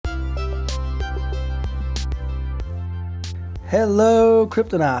Hello,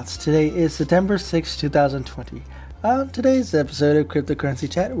 Cryptonauts. Today is September 6, 2020. On today's episode of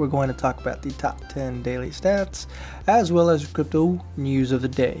Cryptocurrency Chat, we're going to talk about the top 10 daily stats, as well as crypto news of the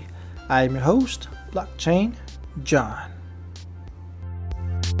day. I am your host, Blockchain John.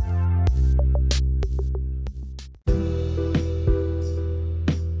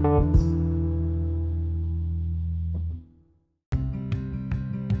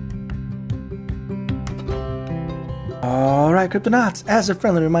 Alright, Cryptonauts, as a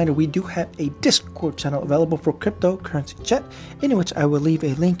friendly reminder, we do have a Discord channel available for Cryptocurrency Chat, in which I will leave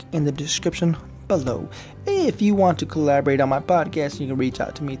a link in the description below. If you want to collaborate on my podcast, you can reach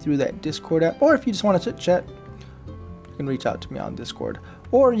out to me through that Discord app, or if you just want to chat, you can reach out to me on Discord,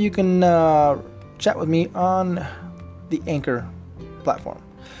 or you can chat with me on the Anchor platform.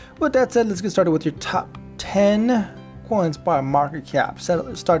 With that said, let's get started with your top 10 coins by market cap.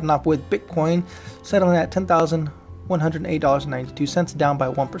 Starting off with Bitcoin, settling at $10,108.92, down by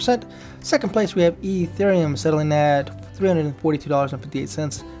 1%. Second place, we have Ethereum settling at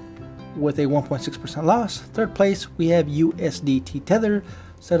 $342.58 with a 1.6% loss. Third place, we have USDT Tether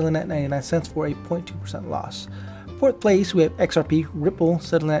settling at 99 cents for a 0.2% loss. Fourth place, we have XRP Ripple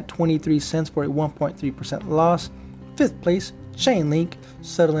settling at 23 cents for a 1.3% loss. Fifth place, Chainlink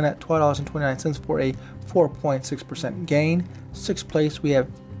settling at $12.29 for a 4.6% gain. Sixth place, we have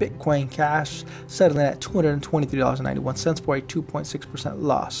Bitcoin Cash settling at $223.91 for a 2.6%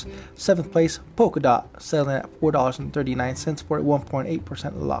 loss. Seventh place, Polkadot settling at $4.39 for a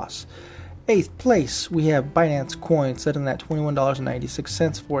 1.8% loss. Eighth place, we have Binance Coin settling at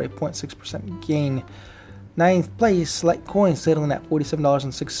 $21.96 for a 0.6% gain. Ninth place, Litecoin settling at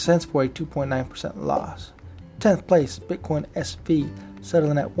 $47.06 for a 2.9% loss. 10th place, Bitcoin SV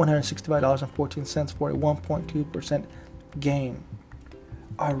settling at $165.14 for a 1.2% gain.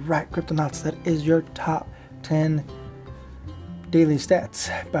 Alright, Cryptonauts, that is your top 10 daily stats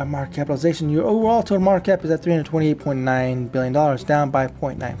by market capitalization. Your overall total market cap is at $328.9 billion, down by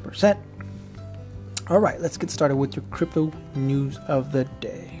 0.9%. Alright, let's get started with your crypto news of the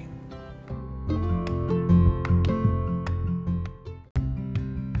day.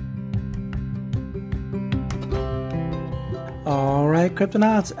 Alright,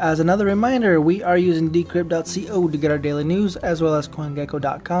 Cryptonauts, as another reminder, we are using Decrypt.co to get our daily news, as well as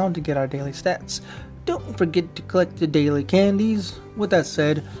CoinGecko.com to get our daily stats. Don't forget to collect the daily candies. With that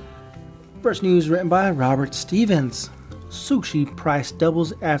said, first news written by Robert Stevens. Sushi price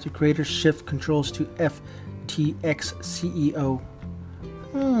doubles after creators shift controls to FTX CEO.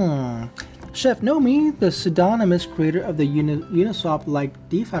 Chef Nomi, the pseudonymous creator of the Uniswap-like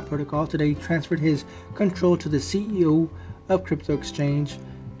DeFi protocol, today transferred his control to the CEO of crypto exchange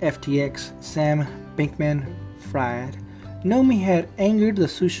FTX, Sam Bankman-Fried. Nomi had angered the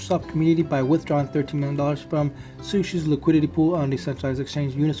SushiSwap community by withdrawing $13 million from Sushi's liquidity pool on decentralized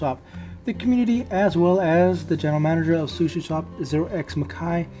exchange Uniswap. The community, as well as the general manager of SushiSwap, 0x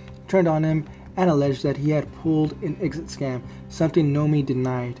Mackay, turned on him and alleged that he had pulled an exit scam, something Nomi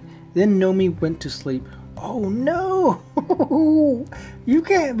denied. Then Nomi went to sleep. Oh no! You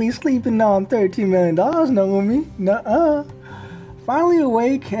can't be sleeping on $13 million, Nomi. Nuh-uh. Finally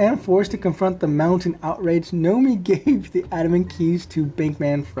awake and forced to confront the mounting outrage, Nomi gave the admin keys to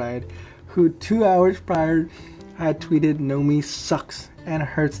Bankman-Fried, who 2 hours prior had tweeted, "Nomi sucks and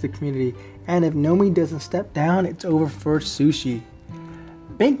hurts the community, and if Nomi doesn't step down, it's over for Sushi."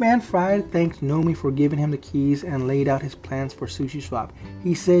 Bankman-Fried thanked Nomi for giving him the keys and laid out his plans for SushiSwap.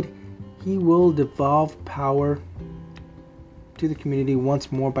 He said he will devolve power to the community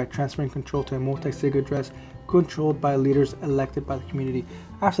once more by transferring control to a multi-sig address controlled by leaders elected by the community.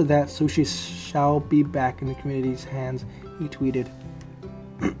 After that, Sushi shall be back in the community's hands, he tweeted.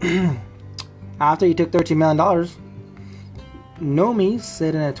 After he took $13 million, Nomi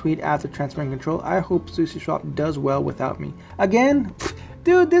said in a tweet after transferring control, "I hope SushiSwap does well without me." Again,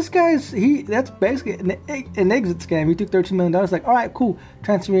 dude, this guy's, that's basically an exit scam. He took $13 million, like, alright, cool,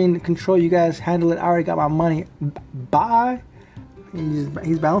 transferring control, you guys handle it, I already got my money, bye.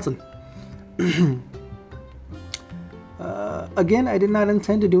 He's bouncing. Again, I did not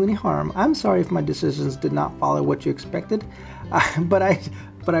intend to do any harm. I'm sorry if my decisions did not follow what you expected, but I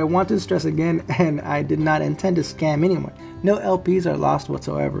want to stress again, and I did not intend to scam anyone. No LPs are lost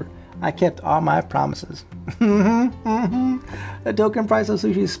whatsoever. I kept all my promises. The token price of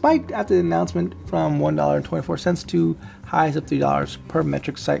Sushi spiked after the announcement from $1.24 to highs of $3 per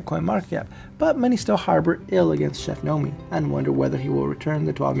metric site CoinMarketCap, but many still harbor ill against Chef Nomi and wonder whether he will return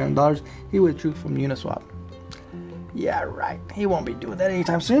the $12 million he withdrew from Uniswap. Yeah, right. He won't be doing that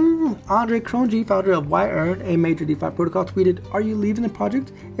anytime soon. Andre Cronje, founder of YEarn, a major DeFi protocol, tweeted, "Are you leaving the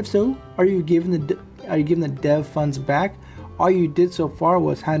project? If so, are you giving the dev funds back? All you did so far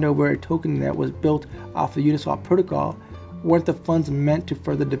was hand over a token that was built off the Uniswap protocol. Weren't the funds meant to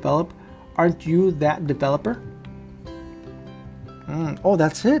further develop? Aren't you that developer? Oh,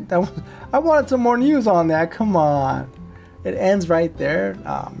 that's it. I wanted some more news on that. Come on. It ends right there.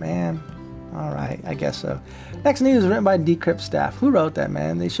 Oh, man. All right, I guess so. Next news written by Decrypt staff. Who wrote that,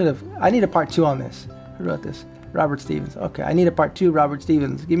 man? They should have. I need a part 2 on this. Who wrote this? Robert Stevens. Okay, I need a part 2, Robert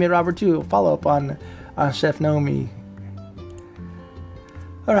Stevens. Give me a Robert 2. Follow up on Chef Nomi.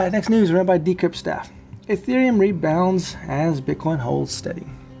 All right, next news written by Decrypt staff. Ethereum rebounds as Bitcoin holds steady.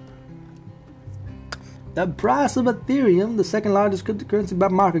 The price of Ethereum, the second largest cryptocurrency by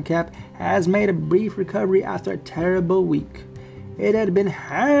market cap, has made a brief recovery after a terrible week. It had been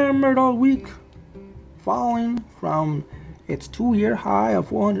hammered all week, falling from its 2-year high of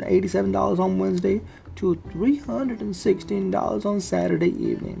 $487 on Wednesday to $316 on Saturday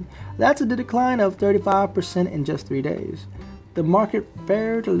evening. That's a decline of 35% in just 3 days. The market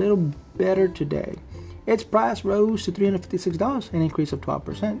fared a little better today. Its price rose to $356, an increase of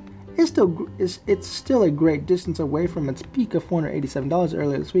 12%. It's still a great distance away from its peak of $487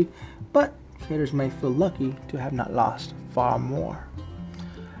 earlier this week, but traders may feel lucky to have not lost far more.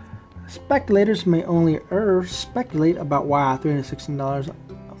 Speculators may only speculate about why $316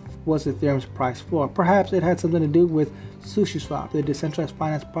 was Ethereum's price floor. Perhaps it had something to do with SushiSwap, the decentralized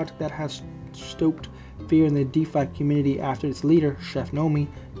finance project that has stoked fear in the DeFi community after its leader, Chef Nomi,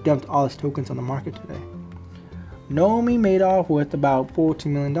 dumped all his tokens on the market today. Nomi made off with about $14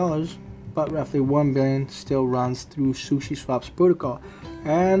 million, but roughly $1 billion still runs through SushiSwap's protocol,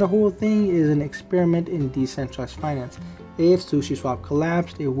 and the whole thing is an experiment in decentralized finance. If SushiSwap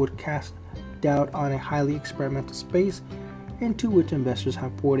collapsed, it would cast doubt on a highly experimental space into which investors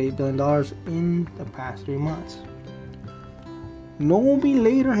have poured $8 billion in the past 3 months. Nomi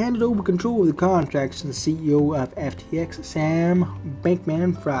later handed over control of the contracts to the CEO of FTX, Sam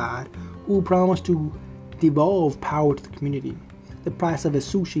Bankman-Fried, who promised to devolve power to the community. The price of a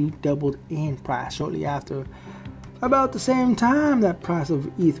sushi doubled in price shortly after. About the same time that price of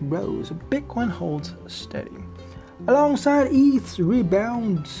ETH rose, Bitcoin holds steady. Alongside ETH's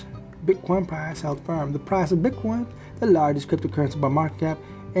rebounds, Bitcoin price held firm. The price of Bitcoin, the largest cryptocurrency by market cap,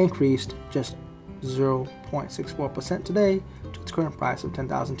 increased just 0.64% today to its current price of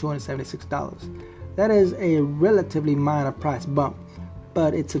 $10,276. That is a relatively minor price bump,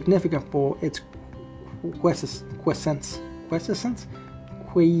 but it's significant for its quintessence.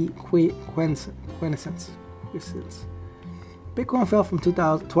 Bitcoin fell from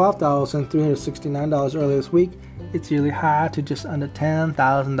 $12,369 earlier this week, its yearly high, to just under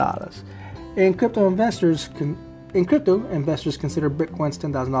 $10,000. In crypto, investors consider Bitcoin's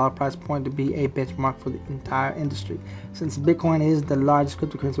 $10,000 price point to be a benchmark for the entire industry, since Bitcoin is the largest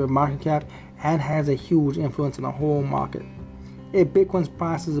cryptocurrency by market cap and has a huge influence in the whole market. If Bitcoin's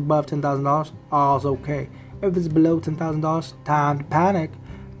price is above $10,000, all's okay. If it's below $10,000, time to panic.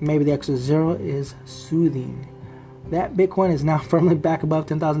 Maybe the extra zero is soothing. That Bitcoin is now firmly back above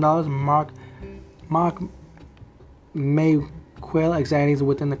 $10,000. Mark may quell anxieties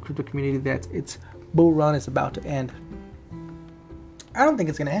within the crypto community that its bull run is about to end. I don't think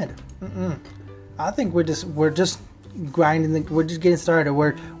it's going to end. I think we're just grinding. We're just getting started.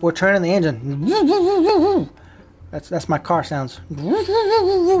 We're turning the engine. That's my car sounds.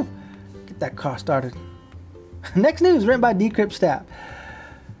 Get that car started. Next news written by Decrypt staff.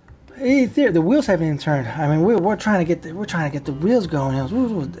 The wheels haven't even turned. I mean, we're trying to get the wheels going.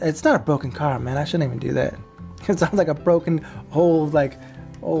 It's not a broken car, man. I shouldn't even do that. It sounds like a broken, old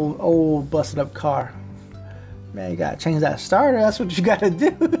busted up car. Man, you gotta change that starter. That's what you gotta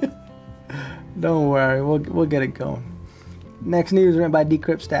do. Don't worry, we'll get it going. Next news written by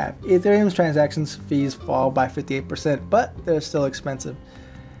Decrypt staff. Ethereum's transactions fees fall by 58%, but they're still expensive.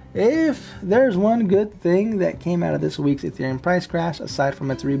 If there's one good thing that came out of this week's Ethereum price crash, aside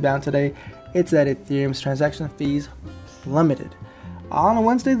from its rebound today, it's that Ethereum's transaction fees plummeted. On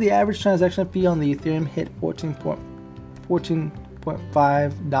Wednesday, the average transaction fee on the Ethereum hit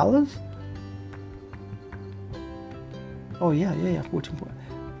 $14.5. Oh yeah,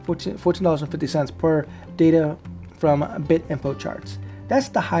 $14.50 per data from BitInfo charts. That's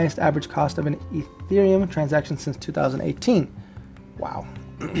the highest average cost of an Ethereum transaction since 2018. Wow.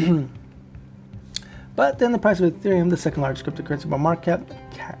 But then the price of Ethereum, the second largest cryptocurrency by market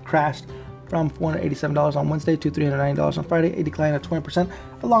cap, crashed from $487 on Wednesday to $390 on Friday, a decline of 20%,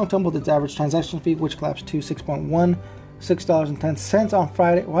 along tumbled its average transaction fee, which collapsed to $6.10 on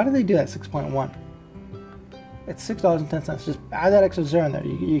Friday. Why did they do that, 6.1? It's $6.10. Just add that extra zero in there.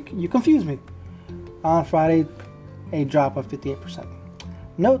 You confuse me. On Friday, a drop of 58%.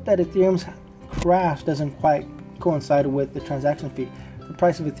 Note that Ethereum's crash doesn't quite coincided with the transaction fee. The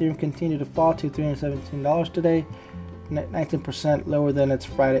price of Ethereum continued to fall to $317 today, 19% lower than its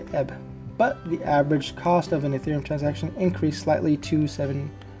Friday ebb. But the average cost of an Ethereum transaction increased slightly to $7.6.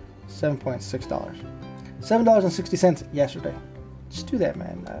 $7.60 yesterday. Just do that,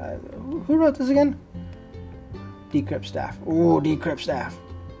 man. Who wrote this again? Decrypt staff. Oh, Decrypt staff.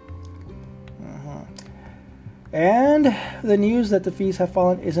 And the news that the fees have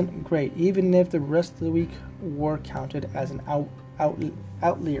fallen isn't great, even if the rest of the week were counted as an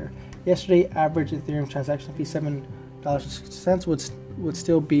outlier. Yesterday, average Ethereum transaction fee $7.60 would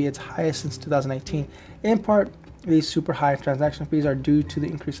still be its highest since 2018. In part, these super high transaction fees are due to the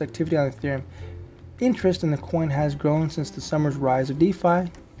increased activity on Ethereum. Interest in the coin has grown since the summer's rise of DeFi,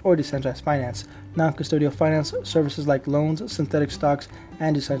 or decentralized finance, non-custodial finance services like loans, synthetic stocks,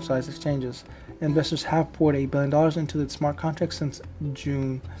 and decentralized exchanges. Investors have poured $8 billion into the smart contracts since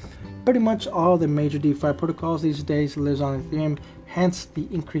June. Pretty much all the major DeFi protocols these days lives on Ethereum, hence the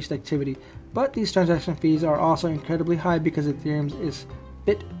increased activity. But these transaction fees are also incredibly high because Ethereum is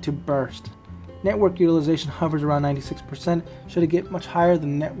fit to burst. Network utilization hovers around 96%. Should it get much higher, the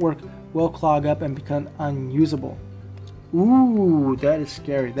network will clog up and become unusable. Ooh, that is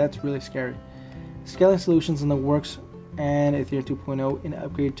scary. That's really scary. Scaling solutions in the works and Ethereum 2.0 in an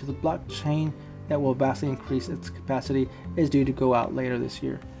upgrade to the blockchain that will vastly increase its capacity is due to go out later this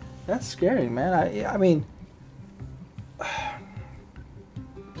year. That's scary, man. I mean,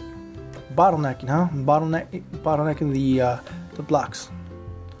 bottlenecking, huh? Bottlenecking the blocks.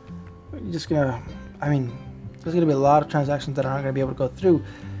 You're just gonna, there's gonna be a lot of transactions that aren't gonna be able to go through.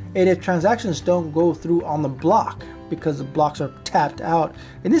 And if transactions don't go through on the block because the blocks are tapped out,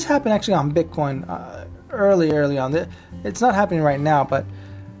 and this happened actually on Bitcoin early on. It's not happening right now, but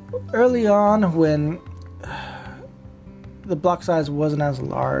early on when the block size wasn't as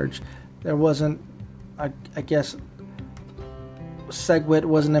large, there wasn't, I guess, SegWit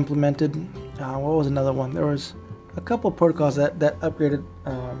wasn't implemented. What was another one? There was a couple of protocols that upgraded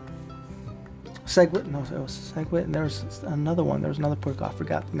SegWit. No, it was SegWit, and there was another one. There was another protocol. I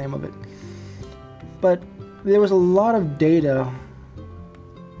forgot the name of it. But there was a lot of data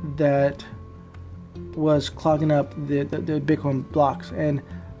that was clogging up the Bitcoin blocks, and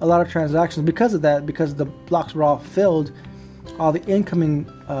a lot of transactions because of that, because the blocks were all filled. All the incoming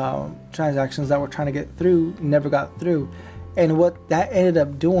transactions that were trying to get through never got through. And what that ended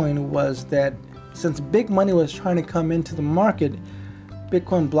up doing was that since big money was trying to come into the market,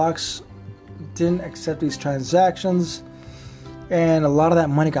 Bitcoin blocks didn't accept these transactions, and a lot of that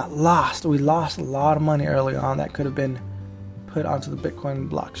money got lost. We lost a lot of money early on that could have been put onto the Bitcoin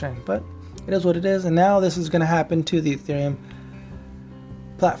blockchain, but it is what it is. And now this is going to happen to the Ethereum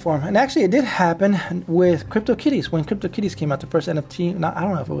platform. And actually, it did happen with CryptoKitties. When CryptoKitties came out, the first NFT, I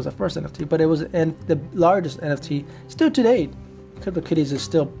don't know if it was the first NFT, but it was the largest NFT. Still to date, CryptoKitties is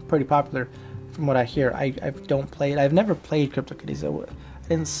still pretty popular from what I hear. I don't play it. I've never played CryptoKitties.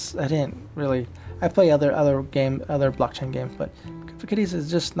 I didn't really. I play other blockchain games, but CryptoKitties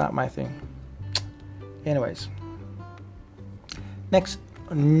is just not my thing. Anyways, next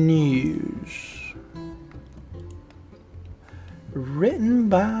news. Written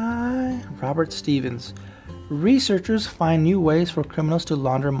by Robert Stevens. Researchers find new ways for criminals to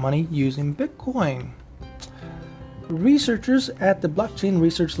launder money using Bitcoin. Researchers at the Blockchain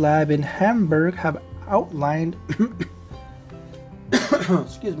Research Lab in Hamburg have outlined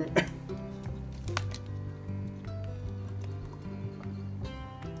excuse me.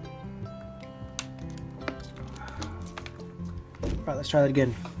 Alright, let's try that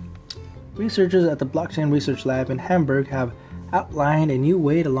again. Researchers at the Blockchain Research Lab in Hamburg have outlined a new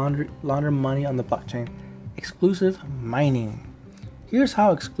way to launder money on the blockchain: exclusive mining. Here's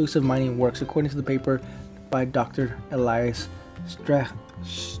how exclusive mining works, according to the paper by Dr. Elias Strachly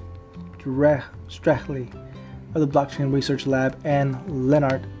of the Blockchain Research Lab and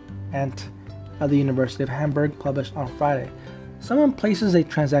Lennart Ant of the University of Hamburg, published on Friday. Someone places a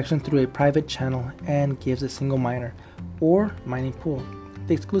transaction through a private channel and gives a single miner or mining pool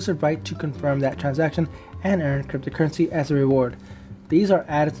the exclusive right to confirm that transaction and earn cryptocurrency as a reward. These are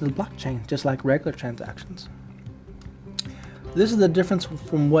added to the blockchain just like regular transactions. This is the difference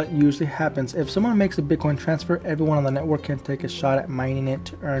from what usually happens. If someone makes a Bitcoin transfer, everyone on the network can take a shot at mining it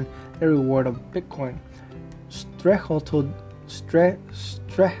to earn a reward of Bitcoin. Strachel told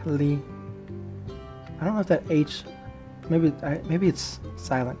Strachly, I don't know if that H, maybe it's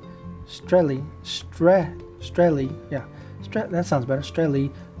silent. Strachly, yeah. That sounds better.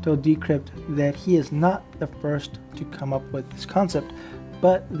 Strachly told Decrypt that he is not the first to come up with this concept,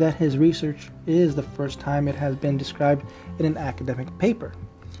 but that his research is the first time it has been described in an academic paper.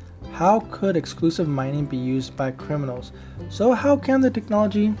 How could exclusive mining be used by criminals? So how can the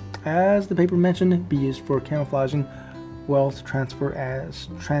technology, as the paper mentioned, be used for camouflaging wealth transfer as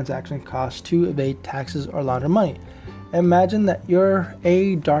transaction costs to evade taxes or launder money? Imagine that you're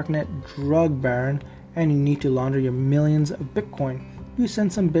a darknet drug baron and you need to launder your millions of Bitcoin. You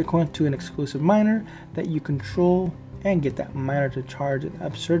send some Bitcoin to an exclusive miner that you control and get that miner to charge an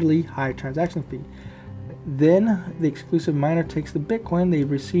absurdly high transaction fee. Then the exclusive miner takes the Bitcoin they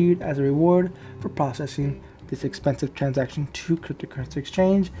received as a reward for processing this expensive transaction to cryptocurrency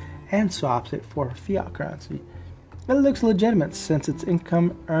exchange and swaps it for fiat currency. It looks legitimate since it's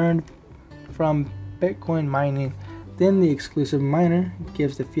income earned from Bitcoin mining. Then the exclusive miner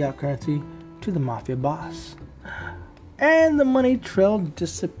gives the fiat currency to the mafia boss. And the money trail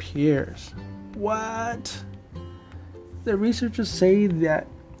disappears. What? The researchers say that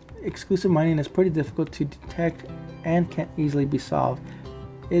exclusive mining is pretty difficult to detect and can't easily be solved.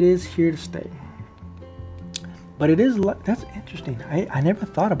 It is here to stay. But it is, that's interesting. I never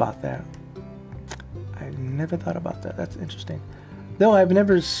thought about that. That's interesting. Though I've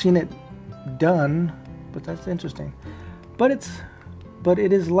never seen it done, but that's interesting. But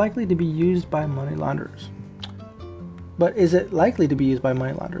it is likely to be used by money launderers. But is it likely to be used by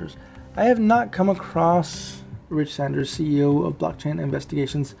money launderers? I have not come across. Rich Sanders, CEO of blockchain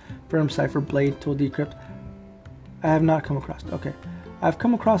investigations firm Cypherblade, told Decrypt. I have not come across. Okay. I've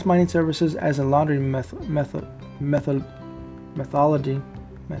come across mining services as a laundering methodology.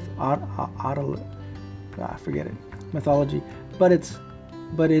 Methodology.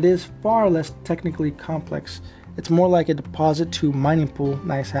 But it is far less technically complex. It's more like a deposit to mining pool,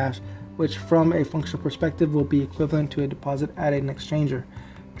 NiceHash, which from a functional perspective will be equivalent to a deposit at an exchanger,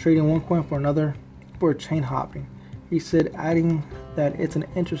 trading one coin for another for chain hopping. He said, adding that it's an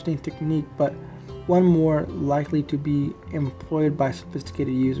interesting technique, but one more likely to be employed by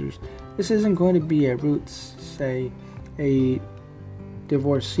sophisticated users. This isn't going to be a route, say, a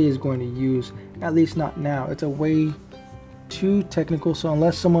divorcee is going to use, at least not now. It's a way too technical, so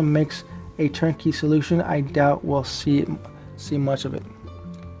unless someone makes a turnkey solution, I doubt we'll see much of it.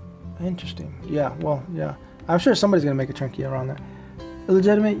 Interesting. Yeah, I'm sure somebody's going to make a turnkey around that.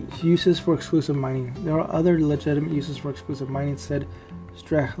 Legitimate uses for exclusive mining. There are other legitimate uses for exclusive mining, said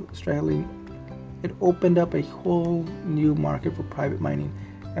Strahli. It opened up a whole new market for private mining.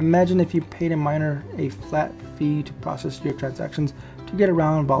 Imagine if you paid a miner a flat fee to process your transactions to get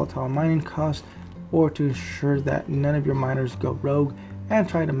around volatile mining costs or to ensure that none of your miners go rogue and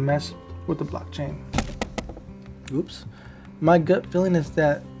try to mess with the blockchain. Oops. My gut feeling is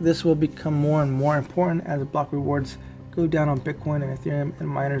that this will become more and more important as block rewards go down on Bitcoin and Ethereum, and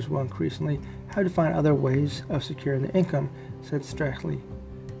miners will increasingly have to find other ways of securing their income, said Strahli.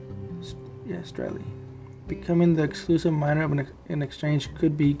 Becoming the exclusive miner of an exchange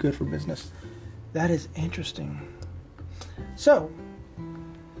could be good for business. That is interesting. So,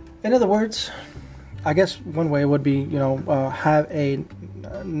 in other words, I guess one way would be, have a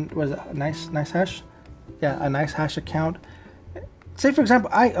NiceHash? Yeah, a NiceHash account. Say, for example,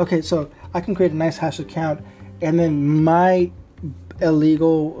 so I can create a NiceHash account, and then my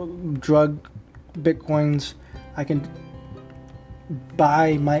illegal drug Bitcoins, I can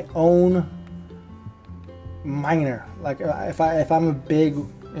buy my own miner. Like if I'm a big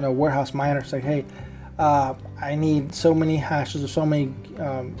warehouse miner, say, hey, I need so many hashes or so many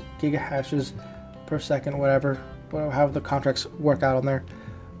giga hashes per second, whatever, however the contracts work out on there,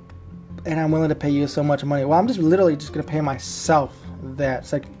 and I'm willing to pay you so much money. Well, I'm just literally just gonna pay myself that.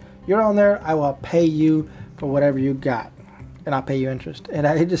 It's like, you're on there, I will pay you for whatever you got, and I'll pay you interest. And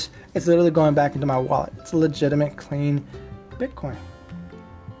it's literally going back into my wallet. It's a legitimate, clean Bitcoin.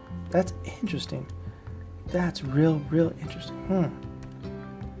 That's interesting. That's real interesting.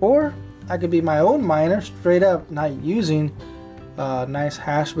 Or I could be my own miner, straight up, not using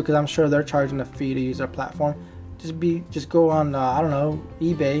NiceHash, because I'm sure they're charging a fee to use their platform. Just go on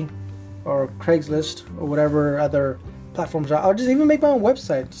eBay or Craigslist or whatever other platforms are. I'll just even make my own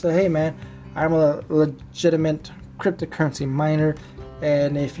website. Say, hey man, I'm a legitimate cryptocurrency miner,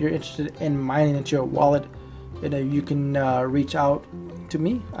 and if you're interested in mining into your wallet, you can reach out to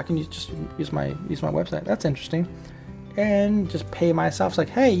me. I can just use my website. That's interesting. And just pay myself. It's like,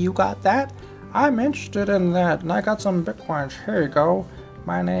 hey, you got that? I'm interested in that, and I got some Bitcoins. Here you go.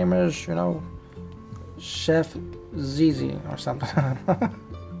 My name is, Chef Zizi or something.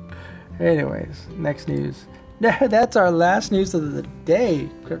 Anyways, next news. That's our last news of the day,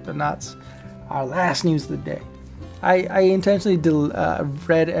 Cryptonauts. Our last news of the day. I intentionally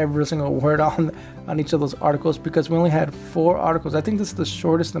read every single word on each of those articles because we only had 4 articles. I think this is the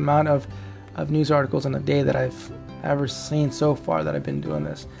shortest amount of of news articles in a day that I've ever seen so far that I've been doing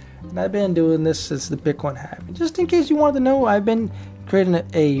this. And I've been doing this since the Bitcoin halving. Just in case you wanted to know, I've been creating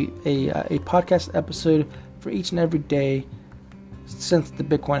a podcast episode for each and every day since the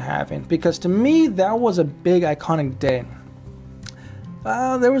Bitcoin halving, because to me that was a big iconic day.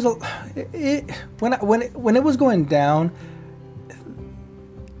 There was when it was going down,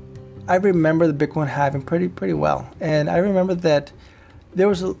 I remember the Bitcoin halving pretty well, and I remember that there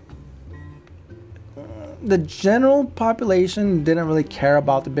was the general population didn't really care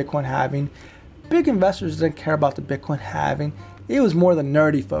about the Bitcoin halving. Big investors didn't care about the Bitcoin halving. It was more the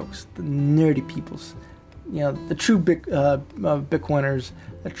nerdy folks, the nerdy peoples, the true Bitcoiners,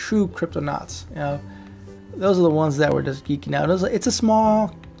 the true cryptonauts. Those are the ones that were just geeking out. It's a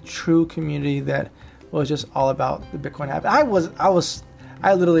small, true community that was just all about the Bitcoin halving.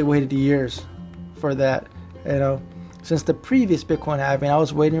 I literally waited years for that. Since the previous Bitcoin halving, I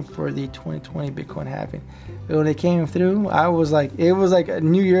was waiting for the 2020 Bitcoin halving. And when it came through, it was like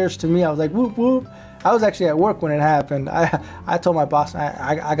New Year's to me. I was like, whoop whoop. I was actually at work when it happened. I told my boss,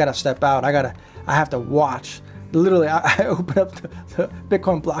 I gotta step out. I have to watch. Literally, I opened up the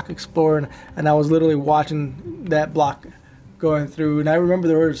Bitcoin Block Explorer and I was literally watching that block going through. And I remember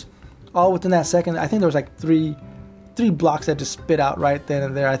there was, all within that second, I think there was like three blocks that just spit out right then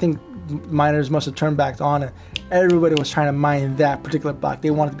and there. I think miners must have turned back on and everybody was trying to mine that particular block.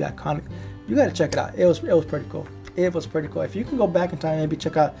 They wanted to be iconic. You got to check it out. It was pretty cool. It was pretty cool. If you can go back in time, maybe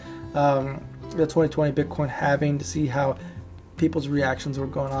check out the 2020 Bitcoin halving to see how people's reactions were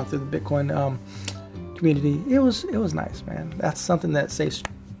going on through the Bitcoin community. It was nice, man. That's something that stays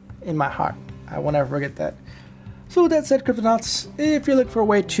in my heart. I won't ever forget that. So with that said, Cryptonauts, if you're looking for a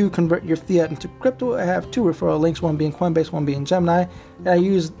way to convert your fiat into crypto, I have 2 referral links, one being Coinbase, one being Gemini. And I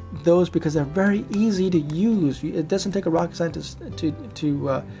use those because they're very easy to use. It doesn't take a rocket scientist to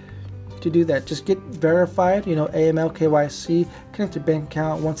do that. Just get verified, AML, KYC, connect your bank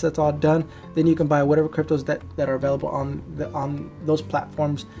account. Once that's all done, then you can buy whatever cryptos that are available on those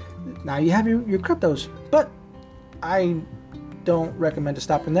platforms. Now you have your cryptos, but I don't recommend to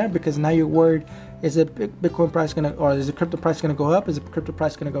stop in there, because now you're worried, is the Bitcoin price or is the crypto price gonna go up? Is the crypto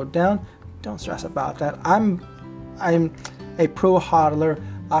price gonna go down? Don't stress about that. I'm a pro hodler.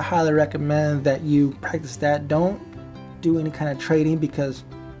 I highly recommend that you practice that. Don't do any kind of trading, because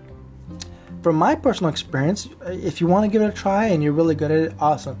from my personal experience, if you want to give it a try and you're really good at it,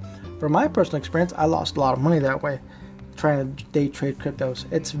 awesome. From my personal experience, I lost a lot of money that way trying to day trade cryptos.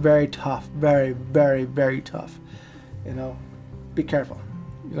 It's very tough, very, very, very tough. Be careful.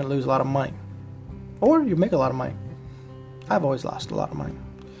 You're going to lose a lot of money. Or you make a lot of money. I've always lost a lot of money.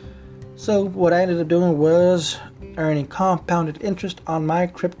 So what I ended up doing was earning compounded interest on my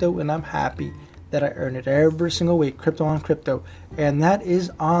crypto, and I'm happy that I earn it every single week, crypto on crypto. And that is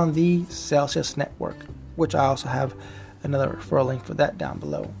on the Celsius network, which I also have another referral link for that down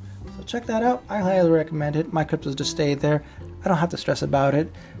below. So check that out. I highly recommend it. My cryptos just stay there. I don't have to stress about it.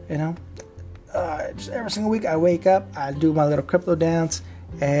 Just every single week I wake up, I do my little crypto dance,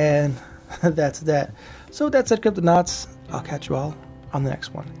 and that's that. So that's it, Cryptonauts. I'll catch you all on the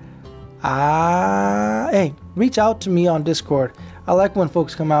next one. Hey, reach out to me on Discord. I like when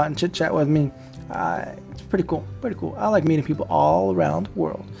folks come out and chit chat with me. It's pretty cool. I like meeting people all around the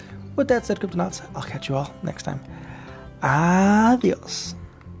world. With that said, Cryptonauts, I'll catch you all next time. Adios.